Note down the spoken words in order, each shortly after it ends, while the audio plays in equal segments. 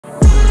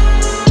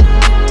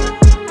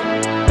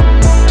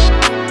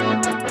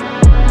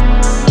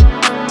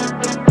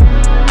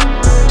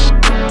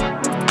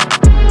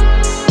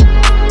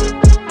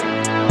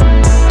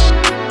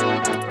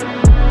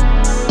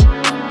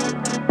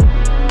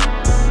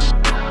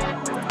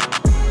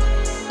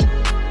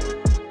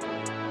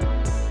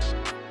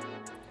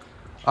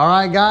All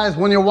right, guys,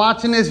 when you're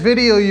watching this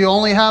video, you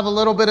only have a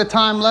little bit of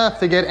time left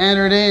to get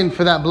entered in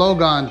for that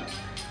blowgun.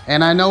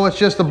 And I know it's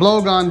just a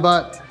blowgun,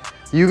 but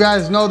you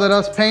guys know that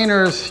us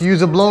painters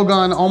use a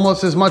blowgun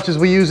almost as much as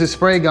we use a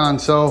spray gun.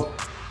 So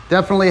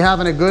definitely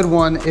having a good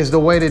one is the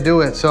way to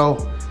do it.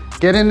 So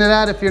get into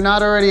that if you're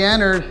not already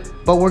entered.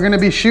 But we're gonna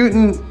be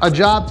shooting a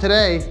job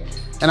today,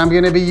 and I'm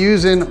gonna be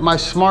using my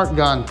smart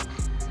gun.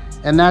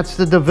 And that's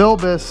the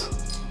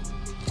DeVilbiss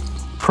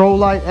Pro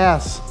Lite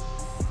S.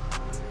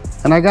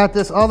 And I got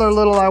this other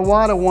little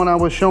Iwata one I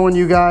was showing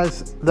you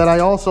guys that I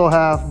also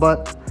have,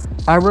 but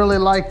I really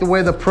like the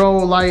way the Pro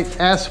Lite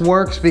S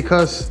works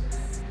because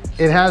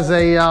it has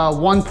a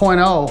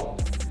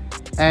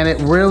 1.0 and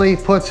it really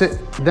puts it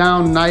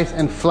down nice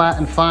and flat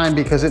and fine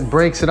because it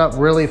breaks it up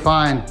really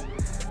fine.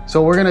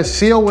 So we're gonna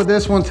seal with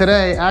this one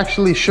today.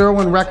 Actually,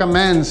 Sherwin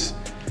recommends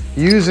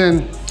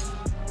using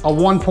a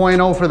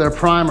 1.0 for their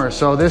primer.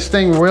 So this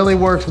thing really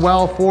works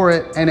well for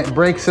it and it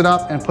breaks it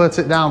up and puts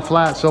it down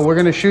flat. So we're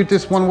gonna shoot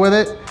this one with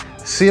it,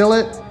 seal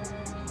it,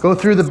 go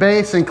through the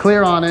base and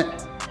clear on it.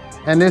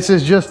 And this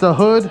is just a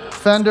hood,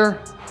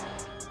 fender,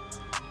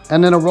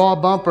 and then a raw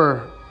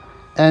bumper.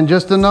 And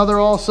just another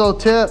also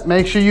tip,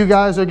 make sure you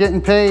guys are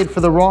getting paid for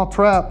the raw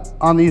prep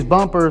on these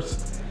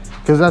bumpers,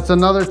 because that's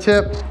another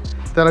tip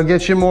that'll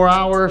get you more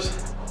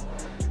hours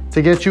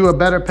to get you a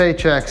better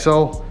paycheck.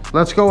 So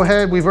let's go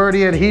ahead. We've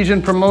already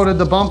adhesion promoted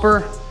the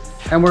bumper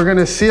and we're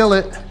gonna seal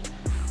it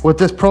with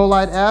this Pro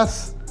Lite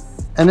S.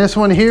 And this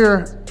one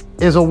here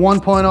is a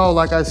 1.0,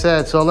 like I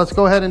said. So let's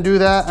go ahead and do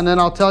that. And then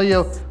I'll tell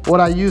you what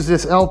I use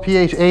this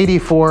LPH 80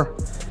 for,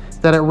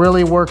 that it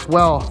really works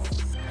well.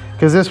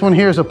 Because this one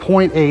here is a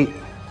 0.8.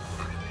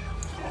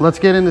 Let's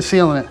get into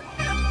sealing it.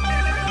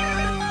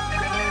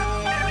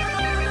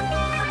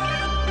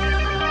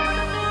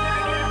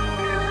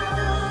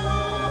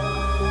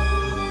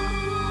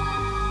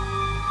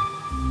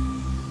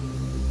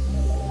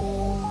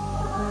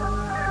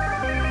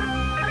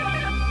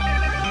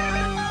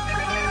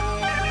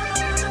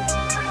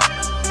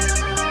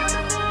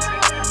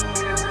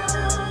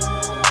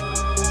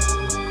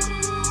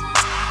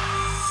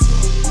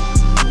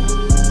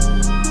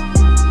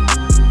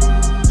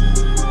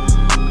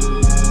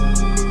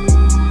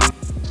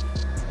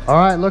 All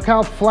right, look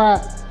how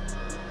flat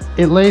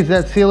it lays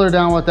that sealer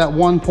down with that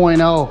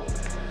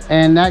 1.0.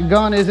 And that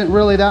gun isn't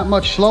really that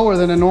much slower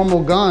than a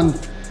normal gun.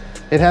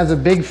 It has a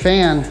big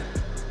fan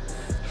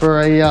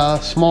for a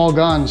small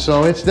gun.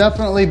 So it's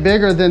definitely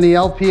bigger than the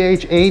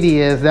LPH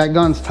 80 is. That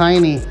gun's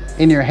tiny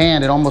in your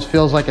hand. It almost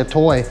feels like a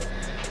toy.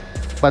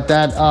 But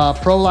that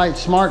Pro Lite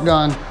Smart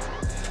gun,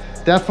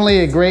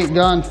 definitely a great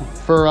gun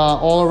for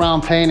all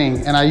around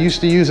painting. And I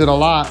used to use it a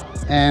lot.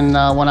 And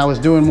when I was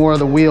doing more of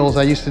the wheels,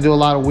 I used to do a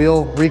lot of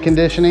wheel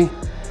reconditioning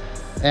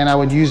and I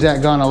would use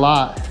that gun a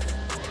lot.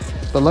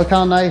 But look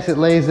how nice it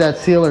lays that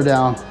sealer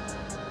down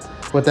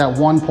with that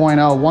 1.0.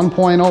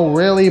 1.0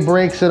 really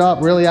breaks it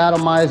up, really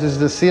atomizes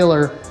the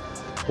sealer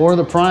or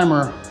the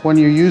primer when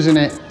you're using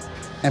it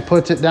and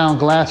puts it down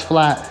glass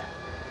flat.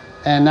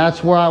 And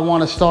that's where I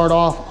want to start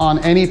off on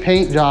any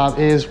paint job,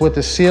 is with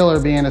the sealer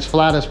being as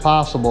flat as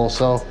possible.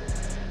 So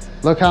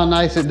look how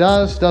nice it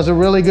does a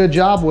really good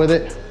job with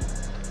it.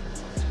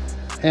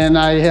 And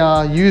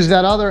I use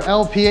that other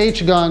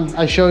LPH gun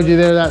I showed you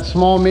there, that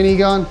small mini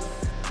gun.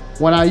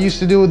 When I used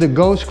to do the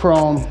Ghost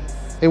Chrome,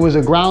 it was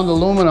a ground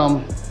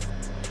aluminum,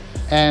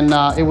 and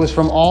it was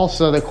from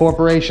ALSA, the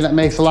corporation that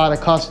makes a lot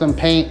of custom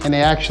paint, and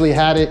they actually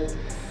had it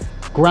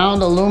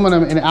ground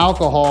aluminum in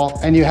alcohol,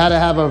 and you had to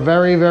have a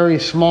very, very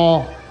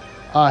small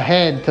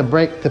head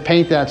to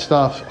paint that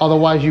stuff.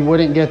 Otherwise you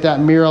wouldn't get that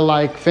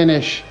mirror-like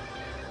finish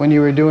when you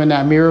were doing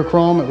that mirror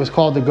chrome. It was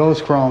called the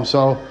Ghost Chrome.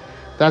 So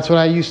that's what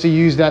I used to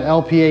use that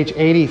LPH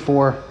 80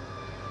 for.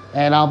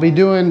 And I'll be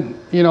doing,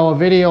 you know, a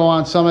video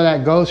on some of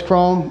that Ghost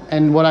Chrome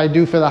and what I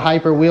do for the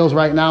Hyper wheels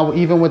right now.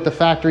 Even with the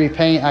factory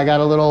paint, I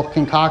got a little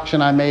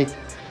concoction I make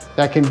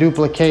that can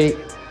duplicate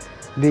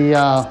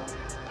the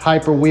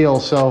Hyper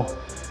wheels. So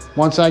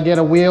once I get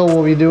a wheel,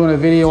 we'll be doing a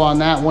video on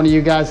that. One of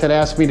you guys had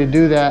asked me to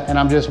do that, and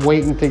I'm just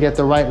waiting to get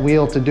the right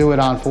wheel to do it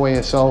on for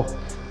you. So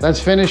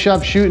let's finish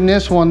up shooting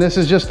this one. This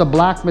is just a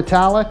black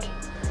metallic.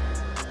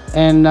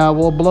 And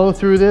we'll blow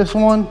through this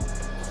one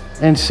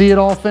and see it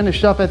all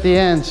finished up at the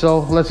end.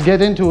 So let's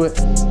get into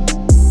it.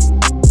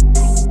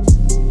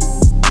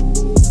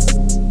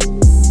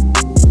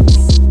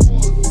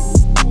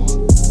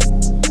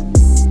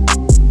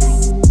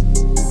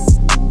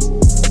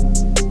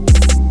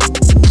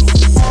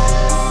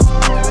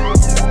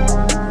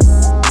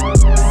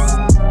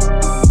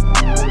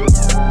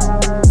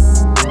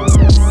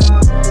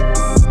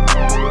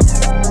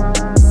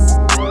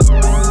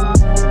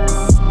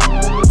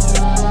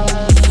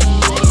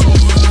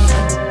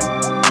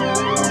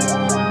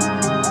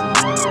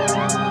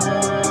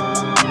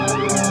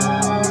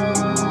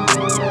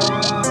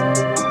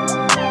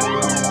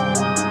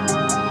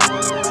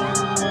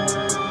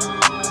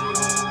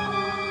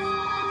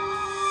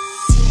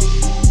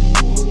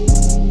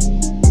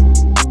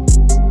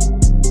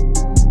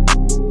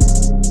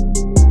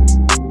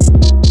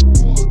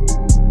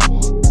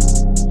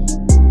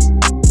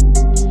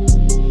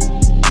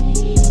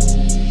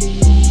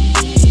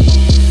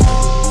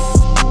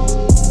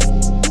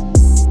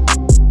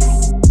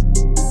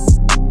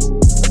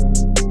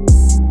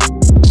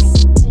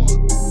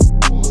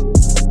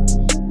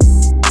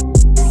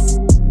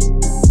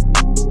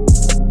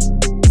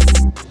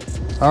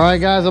 All right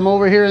guys, I'm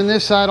over here in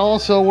this side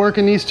also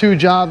working these two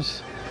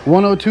jobs,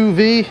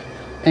 102V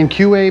and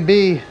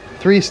QAB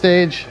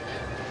 3-stage.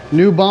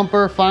 New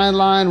bumper, fine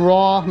line,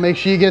 raw. Make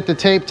sure you get the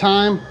tape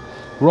time,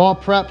 raw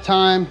prep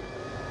time,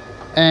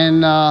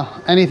 and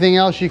anything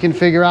else you can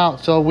figure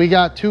out. So we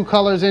got two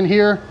colors in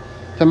here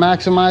to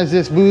maximize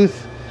this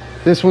booth.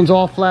 This one's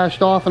all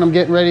flashed off and I'm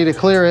getting ready to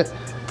clear it.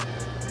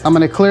 I'm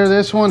gonna clear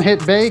this one,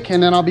 hit bake,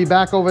 and then I'll be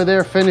back over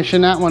there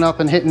finishing that one up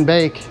and hitting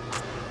bake.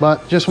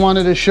 But just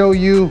wanted to show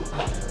you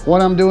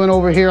what I'm doing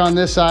over here on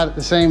this side at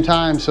the same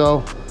time.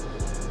 So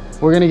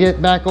we're gonna get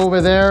back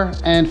over there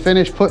and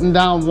finish putting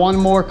down one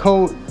more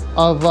coat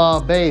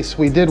of base.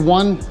 We did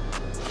one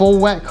full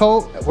wet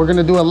coat. We're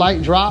gonna do a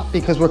light drop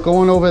because we're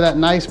going over that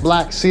nice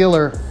black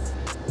sealer,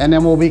 and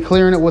then we'll be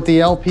clearing it with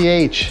the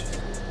LPH.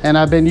 And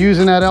I've been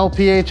using that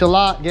LPH a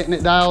lot, getting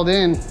it dialed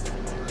in.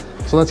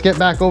 So let's get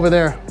back over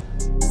there.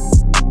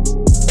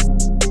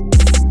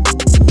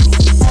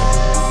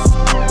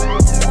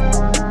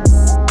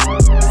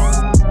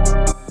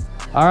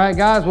 All right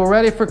guys, we're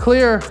ready for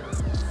clear.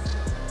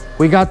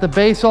 We got the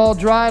base all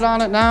dried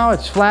on it now.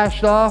 It's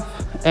flashed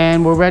off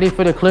and we're ready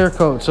for the clear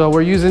coat. So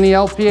we're using the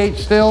LPH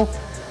still.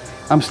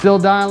 I'm still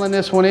dialing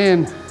this one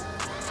in.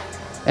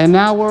 And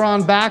now we're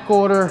on back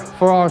order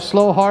for our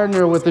slow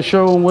hardener with the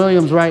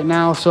Sherwin-Williams right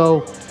now.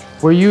 So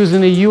we're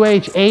using the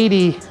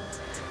UH80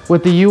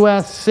 with the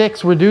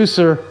US6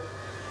 reducer.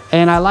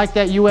 And I like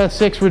that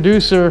US6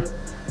 reducer.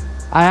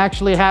 I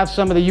actually have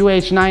some of the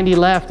UH90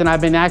 left and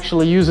I've been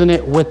actually using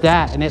it with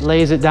that, and it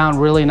lays it down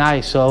really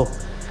nice. So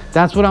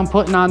that's what I'm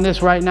putting on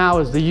this right now,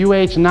 is the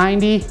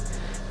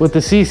UH90 with the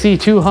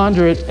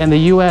CC200 and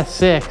the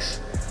US6.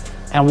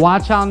 And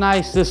watch how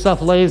nice this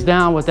stuff lays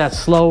down with that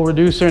slow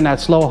reducer and that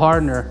slow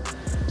hardener.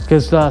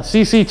 Because the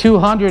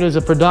CC200 is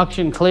a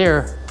production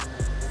clear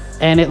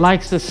and it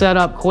likes to set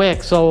up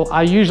quick. So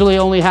I usually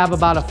only have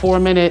about a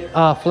 4-minute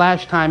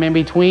flash time in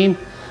between.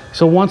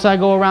 So once I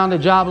go around a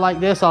job like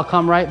this, I'll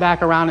come right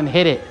back around and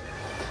hit it.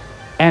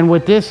 And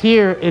with this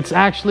here, it's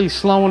actually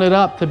slowing it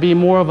up to be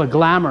more of a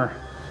glamour.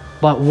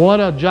 But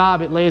what a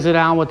job it lays it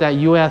down with that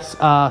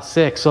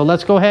US6. So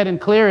let's go ahead and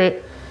clear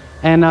it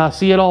and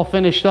see it all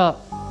finished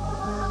up.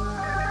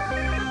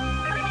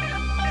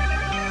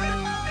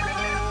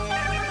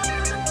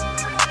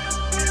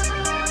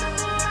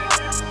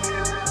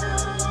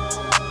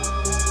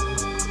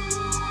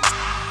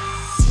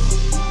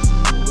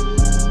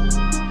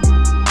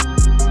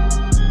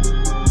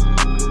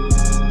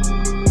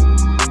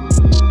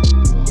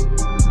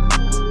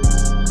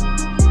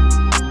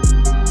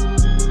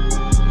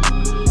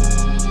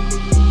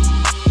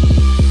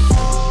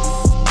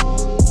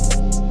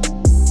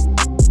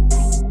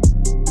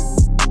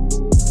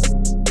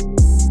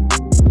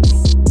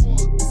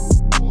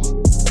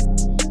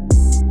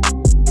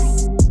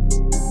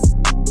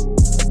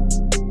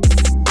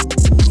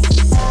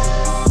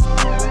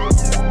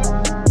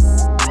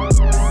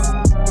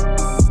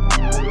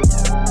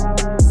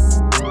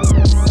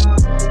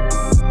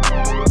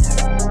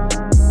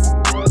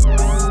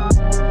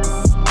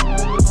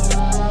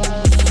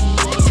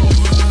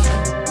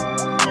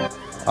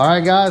 All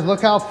right guys,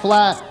 look how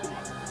flat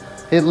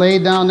it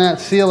laid down that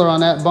sealer on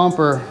that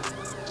bumper.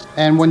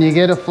 And when you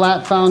get a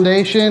flat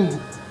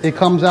foundation, it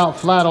comes out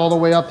flat all the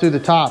way up through the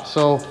top.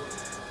 So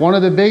one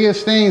of the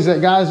biggest things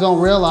that guys don't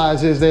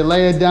realize is they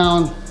lay it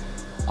down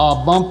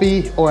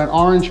bumpy or an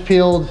orange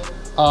peeled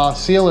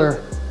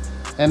sealer.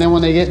 And then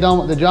when they get done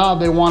with the job,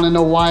 they want to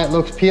know why it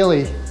looks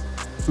peely.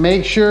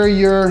 Make sure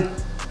your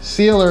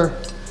sealer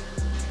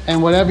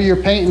and whatever you're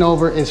painting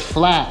over is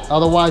flat.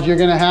 Otherwise you're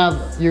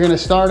gonna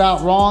start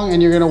out wrong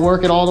and you're gonna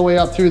work it all the way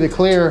up through the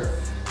clear,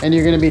 and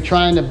you're gonna be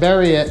trying to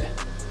bury it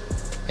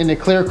in the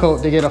clear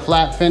coat to get a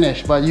flat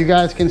finish. But you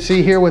guys can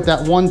see here with that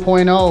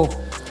 1.0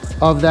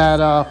 of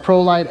that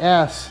Pro Lite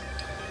S,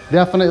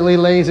 definitely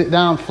lays it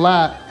down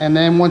flat. And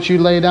then once you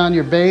lay down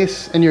your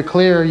base and your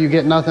clear, you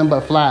get nothing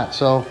but flat.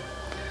 So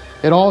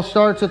it all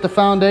starts at the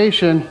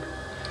foundation,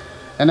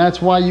 and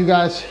that's why you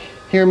guys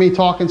hear me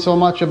talking so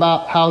much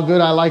about how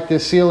good I like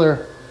this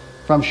sealer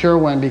from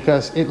Sherwin,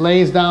 because it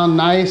lays down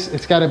nice.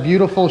 It's got a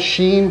beautiful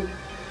sheen.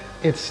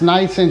 It's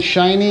nice and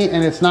shiny,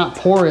 and it's not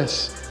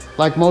porous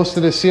like most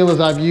of the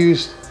sealers I've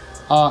used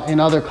in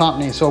other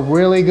companies. So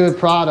really good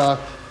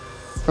product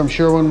from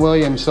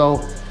Sherwin-Williams.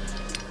 So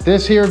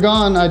this here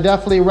gun, I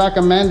definitely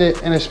recommend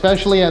it, and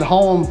especially at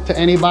home to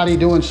anybody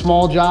doing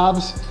small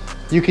jobs.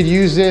 You could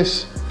use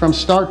this from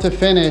start to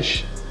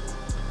finish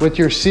with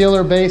your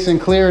sealer, base,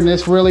 and clear, and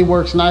this really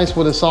works nice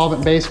with a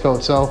solvent base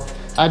coat. So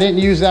I didn't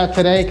use that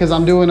today because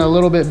I'm doing a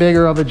little bit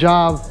bigger of a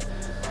job,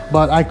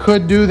 but I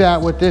could do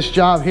that with this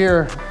job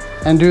here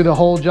and do the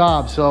whole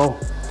job. So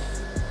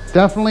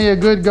definitely a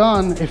good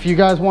gun if you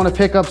guys want to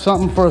pick up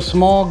something for a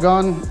small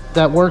gun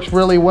that works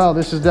really well.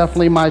 This is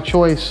definitely my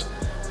choice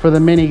for the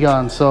mini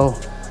gun. So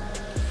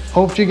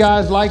hope you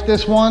guys like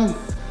this one.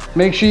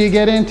 Make sure you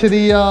get into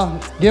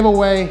the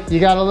giveaway. You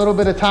got a little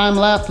bit of time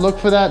left. Look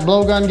for that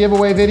blowgun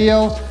giveaway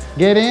video.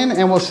 Get in,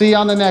 and we'll see you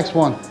on the next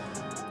one.